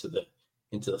permeates into the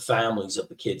families of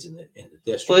the kids in the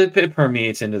district. well, it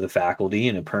permeates into the faculty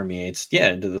and it permeates,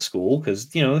 into the school. Cause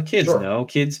the kids Sure. know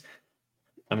kids.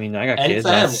 I mean, I got And kids.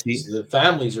 I see. families. The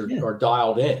families Yeah. are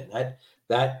dialed in.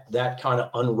 That kind of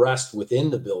unrest within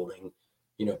the building,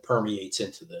 permeates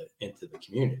into the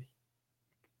community.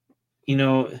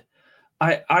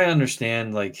 I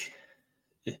understand,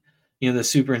 the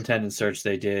superintendent search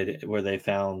they did where they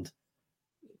found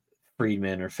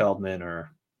Friedman or Feldman,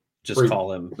 or just Friedman,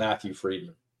 call him Matthew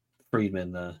Friedman.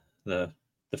 Friedman, the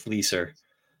fleecer.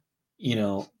 You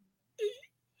know,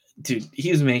 dude,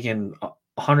 he was making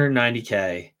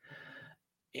 190K.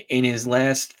 In his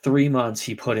last 3 months,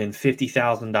 he put in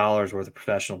 $50,000 worth of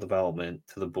professional development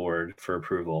to the board for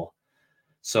approval.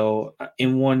 So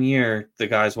in 1 year, the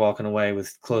guy's walking away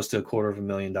with close to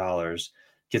 $250,000,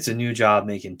 gets a new job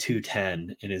making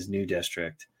 210 in his new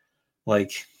district.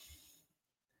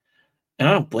 And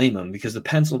I don't blame him because the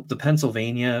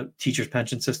Pennsylvania teachers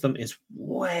pension system is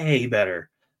way better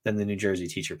than the New Jersey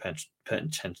teacher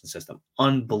pension system.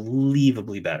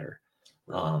 Unbelievably better.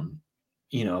 Right.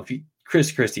 If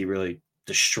Chris Christie really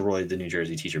destroyed the New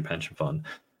Jersey teacher pension fund.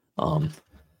 Um,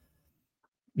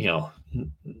 you know,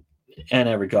 and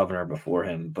every governor before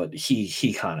him, but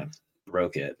he kind of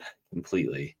broke it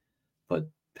completely. But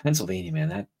Pennsylvania,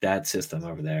 man, that system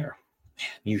over there,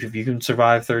 if you can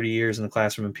survive 30 years in the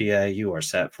classroom in PA, you are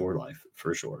set for life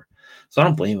for sure. So I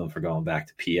don't blame him for going back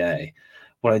to PA,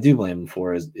 what I do blame him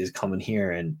for is coming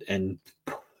here and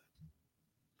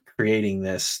creating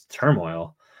this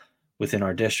turmoil within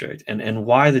our district. And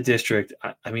why the district,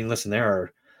 I mean, listen, there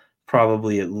are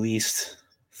probably at least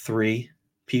 3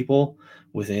 people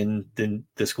within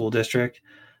the school district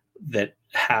that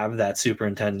have that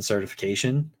superintendent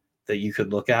certification that you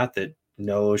could look at, that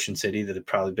know Ocean City, that have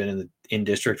probably been in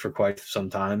district for quite some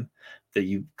time, that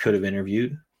you could have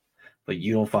interviewed, but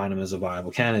you don't find them as a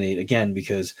viable candidate, again,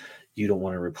 because you don't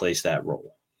want to replace that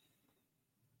role.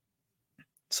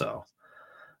 So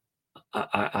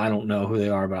I don't know who they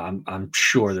are, but I'm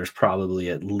sure there's probably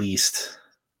at least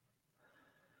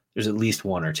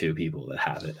 1 or 2 people that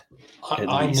have it.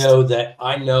 I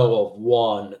know of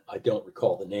one. I don't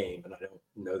recall the name, and I don't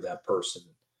know that person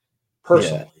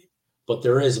personally. Yeah. But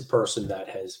there is a person that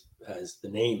has the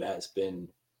name has been,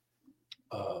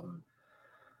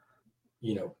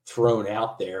 thrown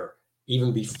out there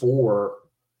even before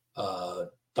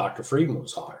Dr. Friedman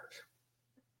was hired.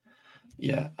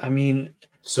 Yeah, I mean,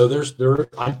 so to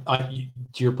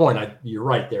your point, you're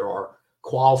right. There are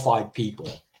qualified people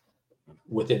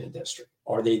within the district.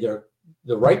 Are they the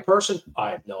right person?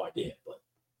 I have no idea, but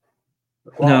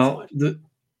they're qualified. No,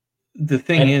 the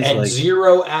thing is, and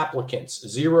 0 applicants,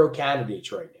 0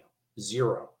 candidates right now,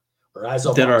 0, or as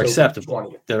of that October are acceptable.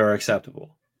 20th. That are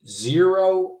acceptable.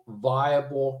 0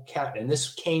 viable and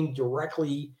this came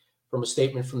directly from a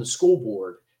statement from the school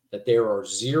board that there are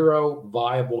 0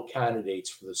 viable candidates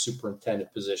for the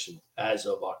superintendent position as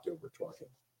of October 20th.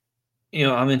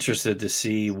 I'm interested to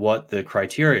see what the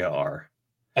criteria are.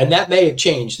 And that may have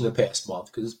changed in the past month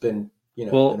because it's been,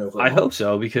 well, been over I hope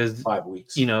so, because 5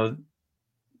 weeks.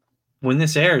 When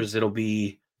this airs, it'll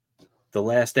be the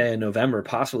last day of November,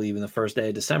 possibly even the first day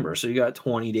of December. So you got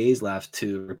 20 days left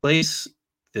to replace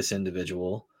this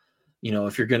individual.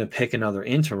 If you're going to pick another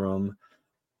interim,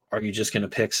 are you just going to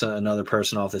pick another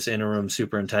person off this interim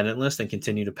superintendent list and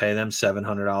continue to pay them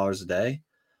 $700 a day?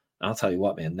 I'll tell you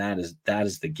what, man, that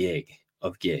is the gig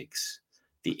of gigs,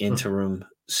 the interim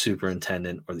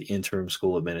superintendent or the interim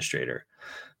school administrator,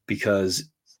 because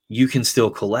you can still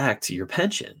collect your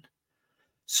pension.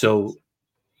 So,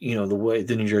 the way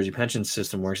the New Jersey pension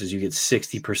system works is you get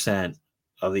 60%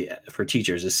 for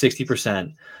teachers is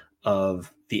 60%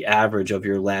 of the average of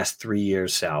your last 3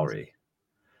 years' salary.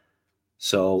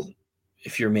 So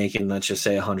if you're making, let's just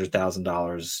say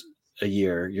 $100,000 a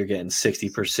year, you're getting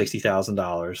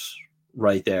 $60,000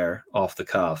 right there off the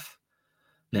cuff.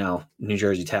 Now, New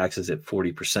Jersey taxes at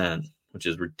 40%, which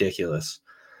is ridiculous.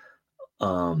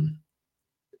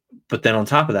 But then on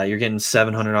top of that, you're getting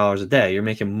 $700 a day. You're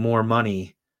making more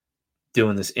money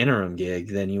doing this interim gig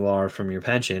than you are from your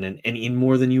pension, and in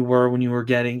more than you were when you were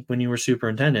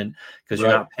superintendent, because you're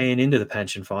not paying into the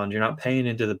pension fund, you're not paying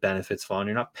into the benefits fund,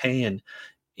 you're not paying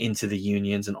into the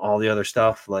unions and all the other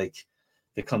stuff like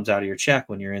that comes out of your check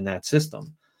when you're in that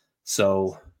system.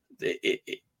 So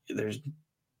there's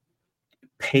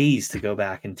pays to go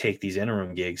back and take these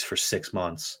interim gigs for 6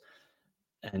 months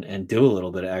and do a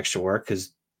little bit of extra work,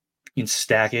 because you can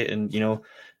stack it. And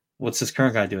what's this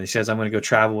current guy doing? He says, I'm going to go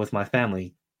travel with my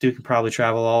family. Dude can probably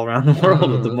travel all around the world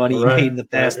with the money he made in the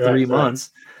past 3 months.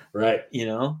 Right.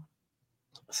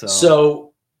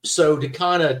 So to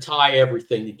kind of tie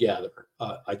everything together,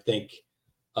 I think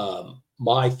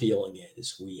my feeling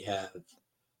is we have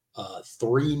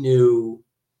 3 new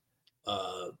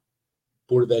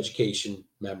Board of Education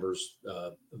members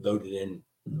voted in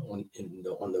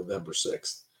on November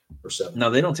 6th or 7th. No,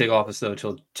 they don't take office though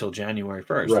till January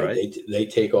 1st, right? They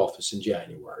take office in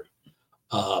January.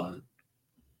 I'm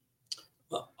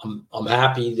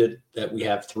happy that we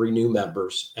have 3 new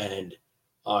members, and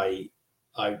I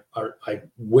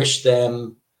wish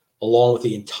them, along with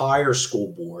the entire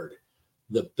school board,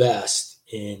 the best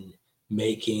in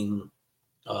making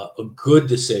a good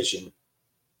decision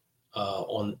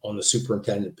on the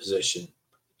superintendent position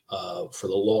for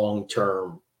the long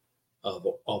term of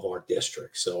our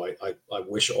district. So I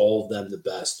wish all of them the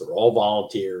best. They're all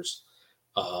volunteers.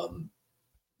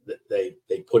 They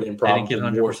put in probably they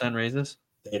didn't get 100% raises.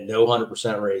 They had no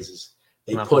 100% raises.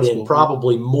 They put in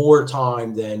probably more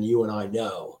time than you and I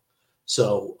know.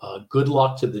 So good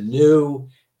luck to the new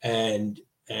and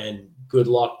good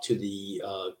luck to the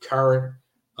current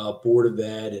Board of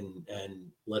Ed,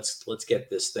 and let's get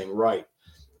this thing right.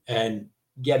 And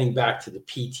getting back to the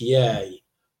PTA,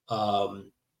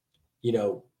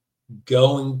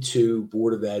 going to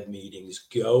Board of Ed meetings,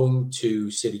 going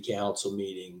to City Council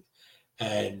meetings,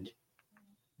 and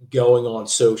going on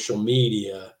social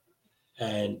media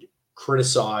and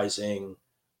criticizing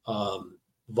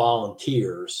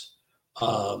volunteers,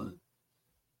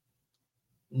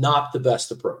 not the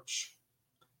best approach.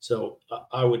 So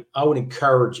I would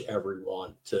encourage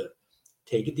everyone to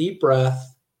take a deep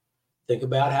breath, think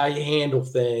about how you handle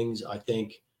things. I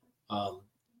think um,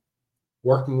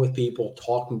 working with people,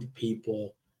 talking to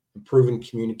people, improving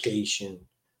communication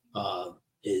uh,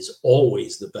 is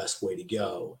always the best way to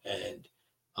go. And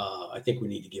I think we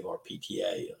need to give our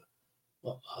PTA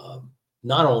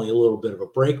not only a little bit of a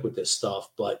break with this stuff,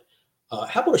 but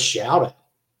how about a shout out?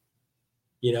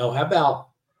 How about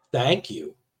thank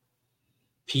you,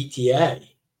 PTA,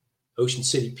 Ocean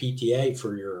City PTA,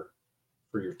 for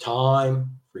your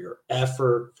time, for your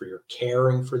effort, for your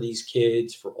caring for these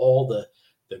kids, for all the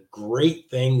great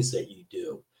things that you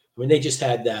do. I mean, they just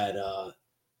had that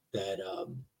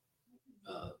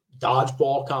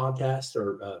dodgeball contest,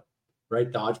 or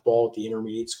right, dodgeball at the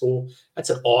intermediate school. That's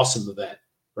an awesome event,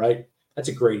 right? That's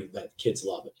a great event. Kids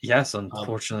love it. Yes, Um,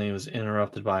 unfortunately, it was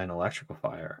interrupted by an electrical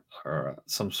fire or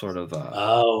some sort of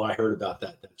oh, I heard about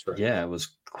that. That's right. yeah, it was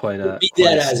quite Well, a be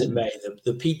quite that a as it scene. may,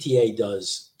 the PTA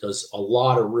does a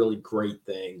lot of really great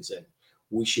things, and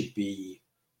we should be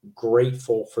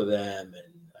grateful for them.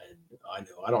 And I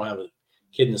know I don't have a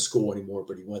kid in the school anymore,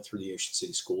 but he went through the Ocean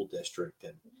City School District,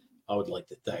 and I would like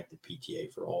to thank the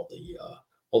PTA for all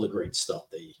the great stuff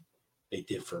they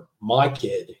did for my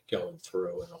kid going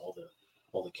through, and all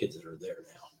the kids that are there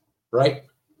now. Right?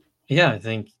 Yeah, I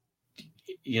think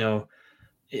you know,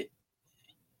 it,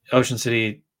 Ocean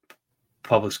City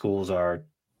public schools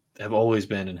have always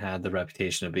been and had the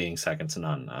reputation of being second to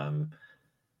none.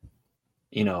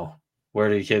 You know, where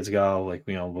do kids go? Like,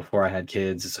 before I had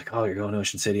kids, it's like, oh, you're going to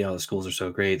Ocean City. Oh, the schools are so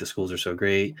great. The schools are so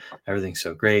great. Everything's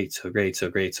so great, so great, so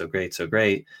great, so great, so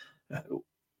great. Uh,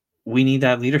 we need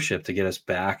that leadership to get us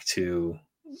back to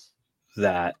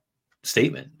that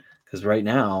statement, because right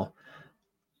now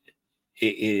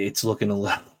it's looking a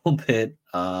little bit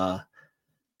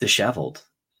disheveled,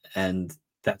 and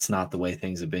that's not the way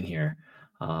things have been here,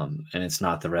 and it's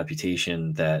not the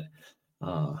reputation that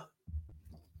uh,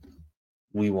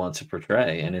 we want to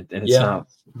portray, and it's Yeah. not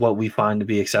what we find to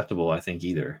be acceptable, I think,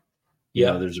 either.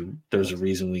 Yeah. There's a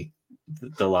reason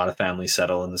a lot of families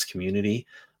settle in this community.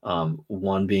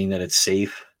 One being that it's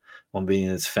safe, one being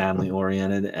that it's family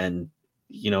oriented, and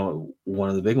one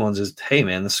of the big ones is, hey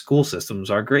man, the school systems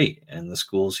are great, and the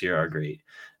schools here are great.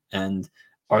 And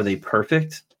are they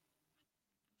perfect?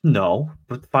 No,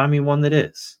 but find me one that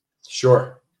is.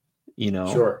 Sure.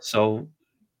 Sure. So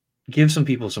give some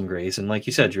people some grace, and like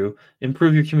you said, Drew,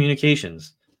 improve your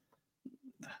communications.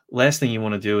 Last thing you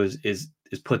want to do is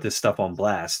put this stuff on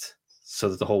blast so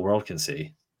that the whole world can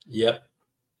see. Yep.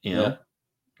 You Yeah. know,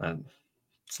 and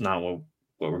it's not what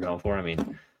we're going for. I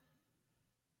mean,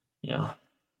 yeah,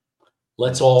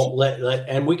 Let's all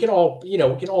and we can all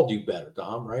do better,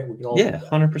 Dom, right? We can all do yeah, better.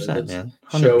 100%, Let's man,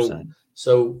 show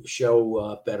 100%.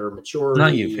 show better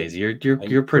Not you, maturity Faisy. You're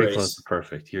and pretty close to grace.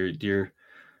 perfect. You're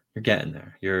getting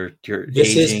there. You're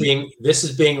This is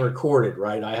aging. being recorded,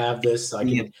 right? I have this. I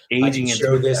Yeah, can I can aging into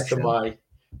show this to perfection. my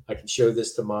I can show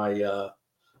this to my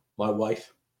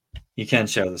wife. You can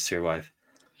show this to your wife.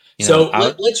 So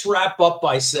I let's wrap up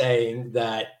by saying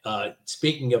that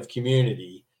speaking of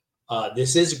community,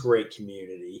 this is a great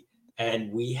community,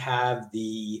 and we have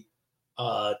the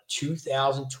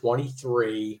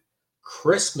 2023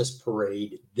 Christmas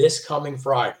parade this coming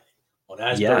Friday on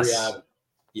Asbury yes, Avenue.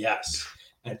 Yes,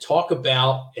 and talk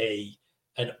about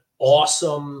an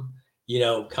awesome,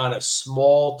 kind of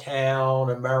small town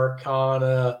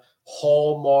Americana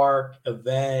Hallmark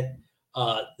event.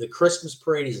 The Christmas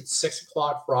parade is at 6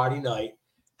 o'clock Friday night,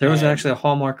 there was and actually a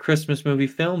Hallmark Christmas movie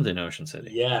filmed in Ocean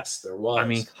City. yes, there I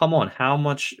mean, was. come on, how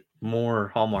much more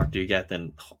Hallmark do you get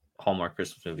than Hallmark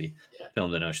Christmas movie Yeah.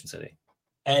 filmed in Ocean City?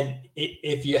 And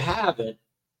if you haven't,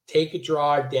 take a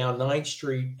drive down 9th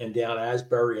Street and down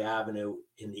Asbury Avenue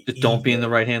in the Just don't be in the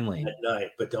evening right hand at lane. night,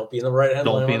 but don't be in the right hand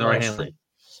Don't lane be in on the right 9th hand Street.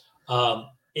 lane.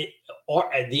 It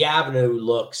the avenue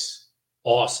looks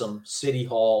awesome. City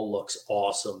Hall looks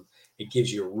awesome. It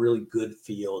gives you a really good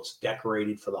feel. It's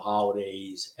decorated for the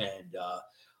holidays, and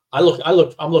I'm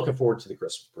looking forward to the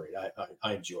Christmas parade.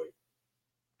 I enjoy it.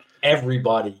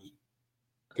 Everybody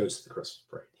goes to the Christmas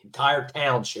parade. The entire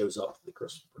town shows up to the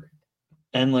Christmas parade.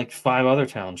 And like 5 other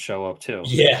towns show up too.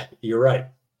 Yeah, you're right.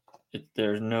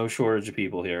 There's no shortage of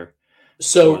people here for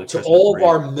So the to Christmas all of parade.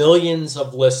 our millions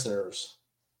of listeners,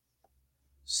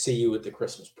 see you at the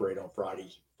Christmas parade on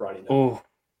Friday night. Oh,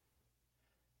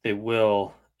 they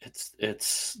will.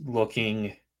 It's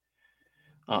looking.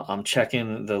 I'm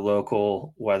checking the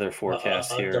local weather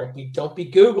forecast here. Don't be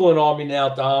googling on me now,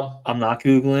 Dom. I'm not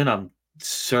Googling. I'm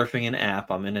surfing an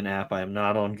app. I'm in an app. I am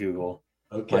not on Google.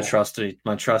 My Okay,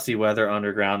 trusty Weather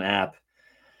Underground app.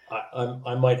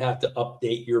 I might have to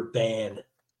update your ban.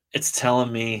 It's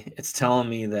telling me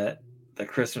that the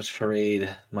Christmas parade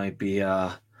might be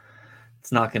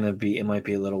it's not going to be, it might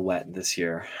be a little wet this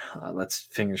year. Let's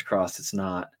fingers crossed it's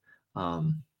not.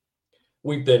 Um,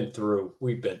 We've been through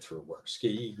worse.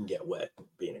 You can get wet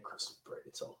being a Christmas parade.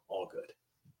 It's all good.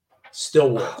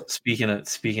 Still worth it.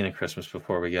 speaking of Christmas,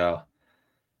 before we go,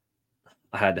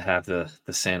 I had to have the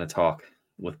Santa talk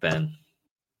with Ben.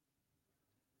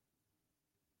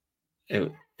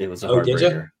 It was a Oh, did you?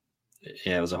 heartbreaker.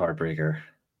 Yeah, it was a heartbreaker.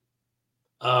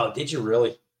 Oh, did you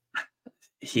really?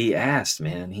 He asked,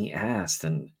 man. He asked,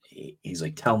 and he's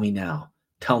like, "Tell me now.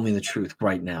 Tell me the truth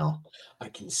right now. I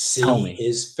can Tell see me.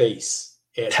 his face.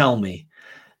 Tell me."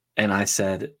 And I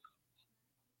said,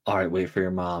 "All right, wait for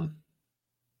your mom."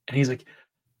 And he's like,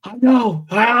 "I know.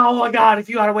 Oh my God, if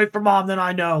you gotta wait for mom, then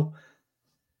I know."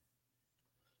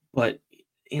 But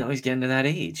he's getting to that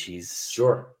age. He's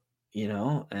Sure.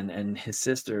 and his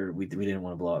sister, we didn't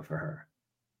want to blow up for her,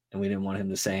 and we didn't want him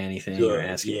to say anything or Good.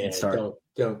 ask it and Yeah.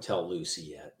 Don't tell Lucy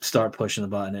yet. start pushing the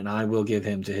button. And I will give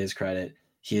him, to his credit,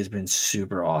 he has been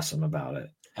super awesome about it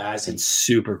Has and he?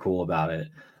 super cool about it.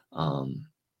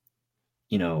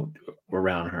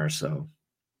 Around her, so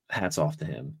hats off to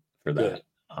him for Good.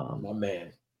 that. My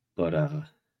man. But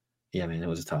yeah, man, it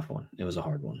was a tough one. It was a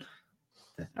hard one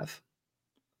to have.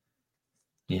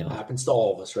 Happens to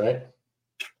all of us, right?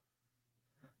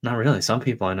 Not really. Some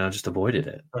people I know just avoided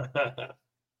it.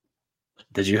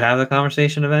 Did you have the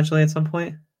conversation eventually at some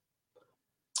point?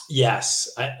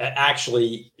 Yes. I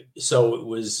actually, so it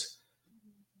was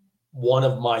one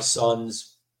of my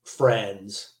son's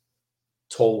friends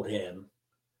told him,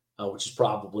 which is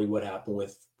probably what happened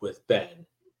with Ben.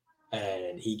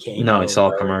 And he came No, he home saw a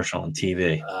very, commercial on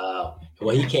TV.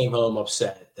 well, he came home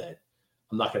upset that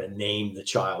I'm not going to name the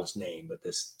child's name, but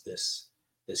this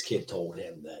kid told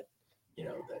him that,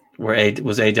 that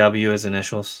Was AW his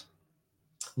initials?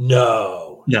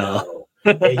 no, No.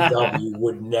 AW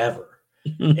would never.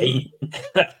 Yeah.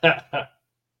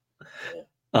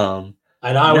 No.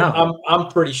 And I'm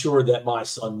pretty sure that my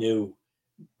son knew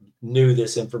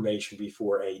this information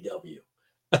before AW.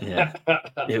 Yeah.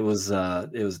 It was a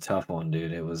tough one,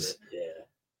 dude. It was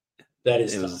that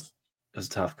is tough. It was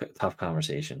a tough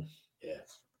conversation. Yeah.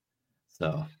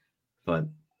 So, but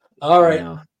all right.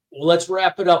 Well, let's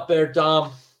wrap it up there,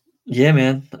 Dom. Yeah,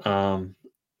 man.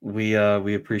 We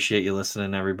appreciate you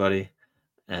listening, everybody.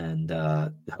 And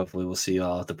hopefully we'll see you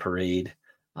all at the parade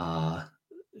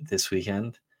this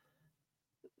weekend.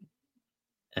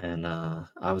 And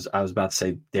I was about to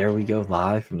say, dare we go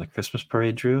live from the Christmas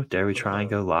parade, Drew? Dare we try and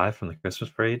go live from the Christmas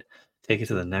parade? Take it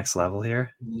to the next level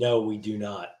here? No, we do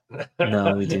not.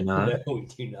 No, we do not. No, we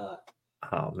do not.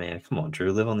 Oh man, come on,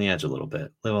 Drew. Live on the edge a little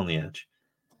bit. Live on the edge.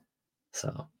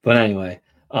 So, but anyway,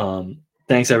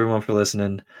 thanks everyone for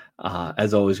listening.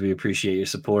 As always, we appreciate your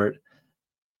support.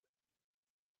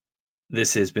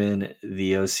 This has been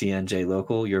the OCNJ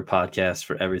Local, your podcast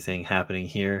for everything happening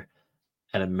here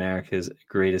at America's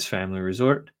greatest family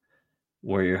resort.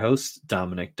 We're your hosts,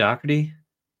 Dominic Doherty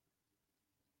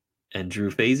and Drew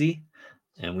Fazy,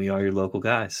 and we are your local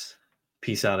guys.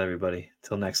 Peace out, everybody.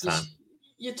 Till next time.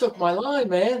 You took my line,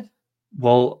 man.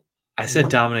 Well, I said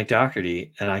Dominic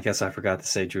Doherty, and I guess I forgot to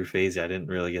say Drew Fazy. I didn't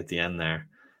really get the end there.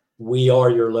 We are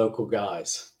your local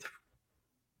guys.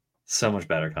 So much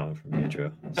better coming from you,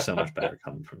 Drew. So much better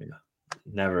coming from you.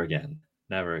 Never again.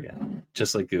 Never again.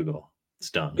 Just like Google. It's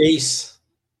done. Peace.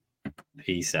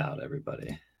 Peace out,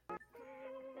 everybody.